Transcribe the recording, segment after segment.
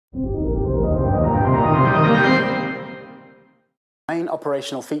Main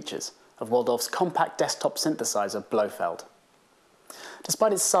operational features of Waldorf's compact desktop synthesizer Blofeld.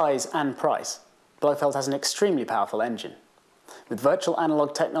 Despite its size and price, Blofeld has an extremely powerful engine, with virtual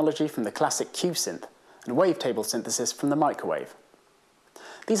analog technology from the classic Q-synth and wavetable synthesis from the microwave.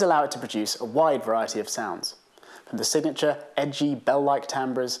 These allow it to produce a wide variety of sounds, from the signature, edgy, bell-like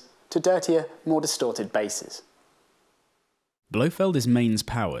timbres to dirtier, more distorted basses. Blofeld is mains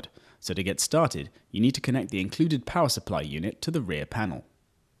powered, so to get started, you need to connect the included power supply unit to the rear panel.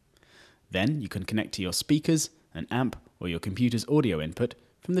 Then you can connect to your speakers, an amp, or your computer's audio input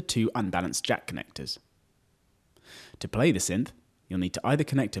from the two unbalanced jack connectors. To play the synth, you'll need to either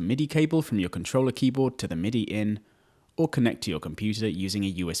connect a MIDI cable from your controller keyboard to the MIDI in, or connect to your computer using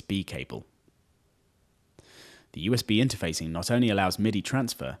a USB cable. The USB interfacing not only allows MIDI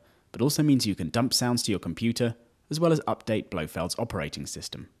transfer, but also means you can dump sounds to your computer, as well as update Blofeld's operating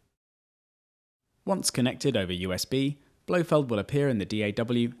system. Once connected over USB, Blofeld will appear in the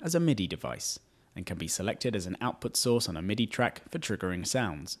DAW as a MIDI device, and can be selected as an output source on a MIDI track for triggering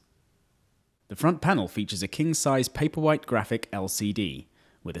sounds. The front panel features a king-size Paperwhite graphic LCD,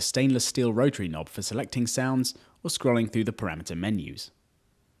 with a stainless steel rotary knob for selecting sounds or scrolling through the parameter menus.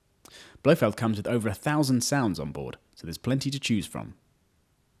 Blofeld comes with over 1,000 sounds on board, so there's plenty to choose from.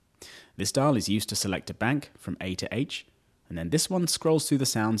 This dial is used to select a bank from A to H, and then this one scrolls through the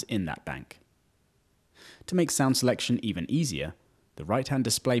sounds in that bank. To make sound selection even easier, the right-hand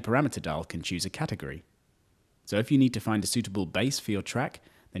display parameter dial can choose a category. So if you need to find a suitable bass for your track,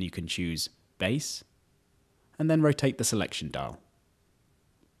 then you can choose Bass, and then rotate the selection dial.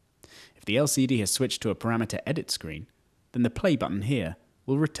 If the LCD has switched to a parameter edit screen, then the play button here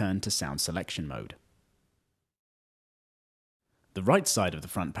will return to sound selection mode. The right side of the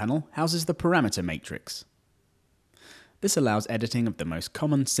front panel houses the parameter matrix. This allows editing of the most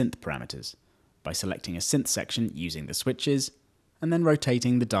common synth parameters, by selecting a synth section using the switches, and then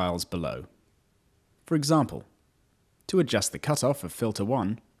rotating the dials below. For example, to adjust the cutoff of filter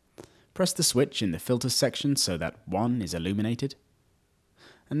 1, press the switch in the filters section so that 1 is illuminated,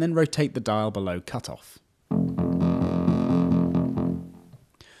 and then rotate the dial below cutoff.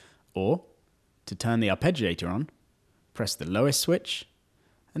 Or, to turn the arpeggiator on, press the lowest switch,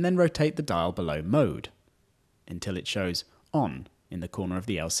 and then rotate the dial below mode, until it shows on in the corner of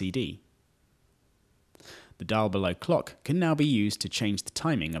the LCD. The dial below clock can now be used to change the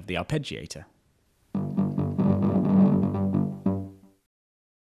timing of the arpeggiator.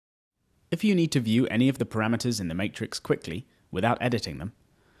 If you need to view any of the parameters in the matrix quickly, without editing them,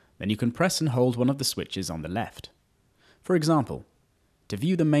 then you can press and hold one of the switches on the left. For example, to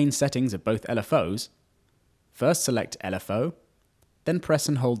view the main settings of both LFOs, first select LFO, then press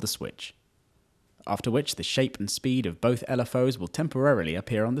and hold the switch, after which the shape and speed of both LFOs will temporarily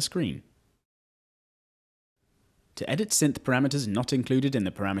appear on the screen. To edit synth parameters not included in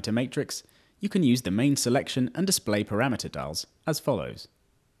the parameter matrix, you can use the main selection and display parameter dials as follows.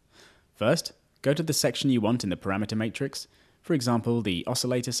 First, go to the section you want in the parameter matrix, for example the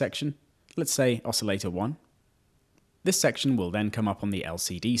oscillator section, let's say oscillator 1. This section will then come up on the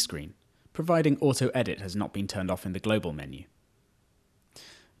LCD screen, providing auto edit has not been turned off in the global menu.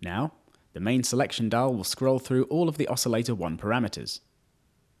 Now, the main selection dial will scroll through all of the oscillator 1 parameters.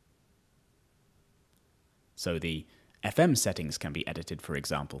 So the FM settings can be edited, for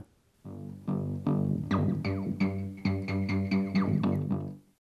example.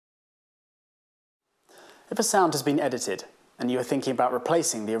 If a sound has been edited, and you are thinking about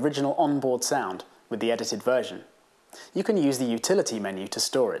replacing the original onboard sound with the edited version, you can use the Utility menu to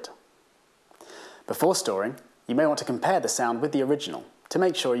store it. Before storing, you may want to compare the sound with the original to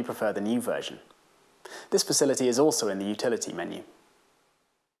make sure you prefer the new version. This facility is also in the Utility menu.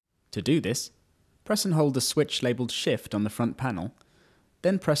 To do this, press and hold the switch labelled Shift on the front panel,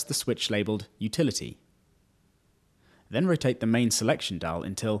 then press the switch labelled Utility. Then rotate the main selection dial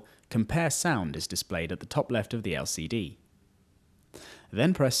until Compare Sound is displayed at the top left of the LCD.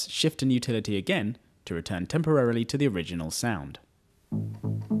 Then press Shift and Utility again to return temporarily to the original sound.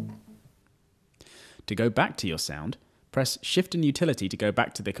 To go back to your sound, press Shift and Utility to go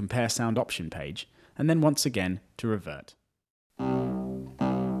back to the Compare Sound option page, and then once again to revert.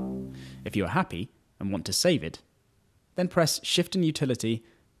 If you are happy and want to save it, then press Shift and Utility,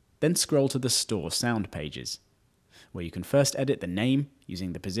 then scroll to the Store Sound pages, where you can first edit the name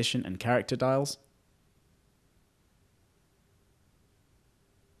using the position and character dials.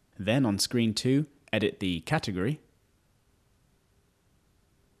 Then on screen 2, edit the category.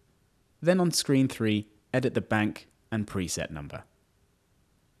 Then on screen 3, edit the bank and preset number.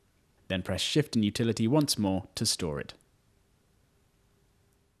 Then press Shift and Utility once more to store it.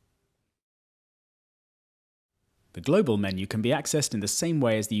 The global menu can be accessed in the same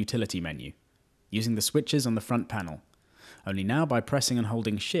way as the utility menu, using the switches on the front panel, only now by pressing and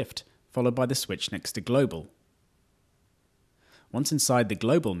holding Shift, followed by the switch next to Global. Once inside the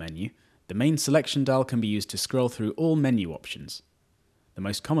global menu, the main selection dial can be used to scroll through all menu options, the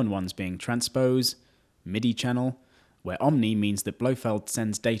most common ones being Transpose, MIDI channel, where Omni means that Blofeld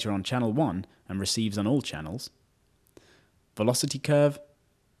sends data on channel 1 and receives on all channels, Velocity curve,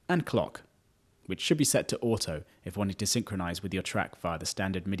 and Clock, which should be set to auto if wanting to synchronize with your track via the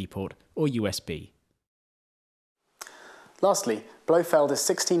standard MIDI port or USB. Lastly, Blofeld is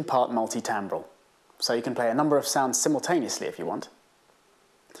 16-part multi-timbral, so you can play a number of sounds simultaneously if you want.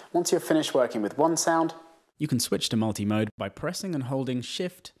 Once you've finished working with one sound, you can switch to multi-mode by pressing and holding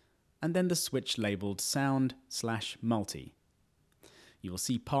Shift and then the switch labelled Sound/Multi. You will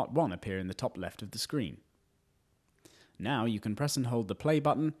see Part 1 appear in the top left of the screen. Now you can press and hold the play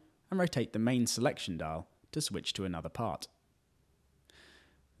button and rotate the main selection dial to switch to another part.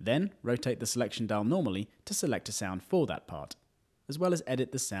 Then rotate the selection dial normally to select a sound for that part, as well as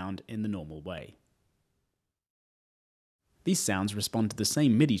edit the sound in the normal way. These sounds respond to the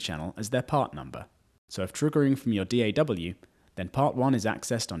same MIDI channel as their part number, so if triggering from your DAW, then part 1 is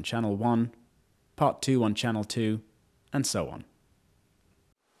accessed on channel 1, part 2 on channel 2, and so on.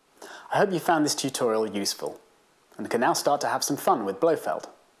 I hope you found this tutorial useful and can now start to have some fun with Blofeld.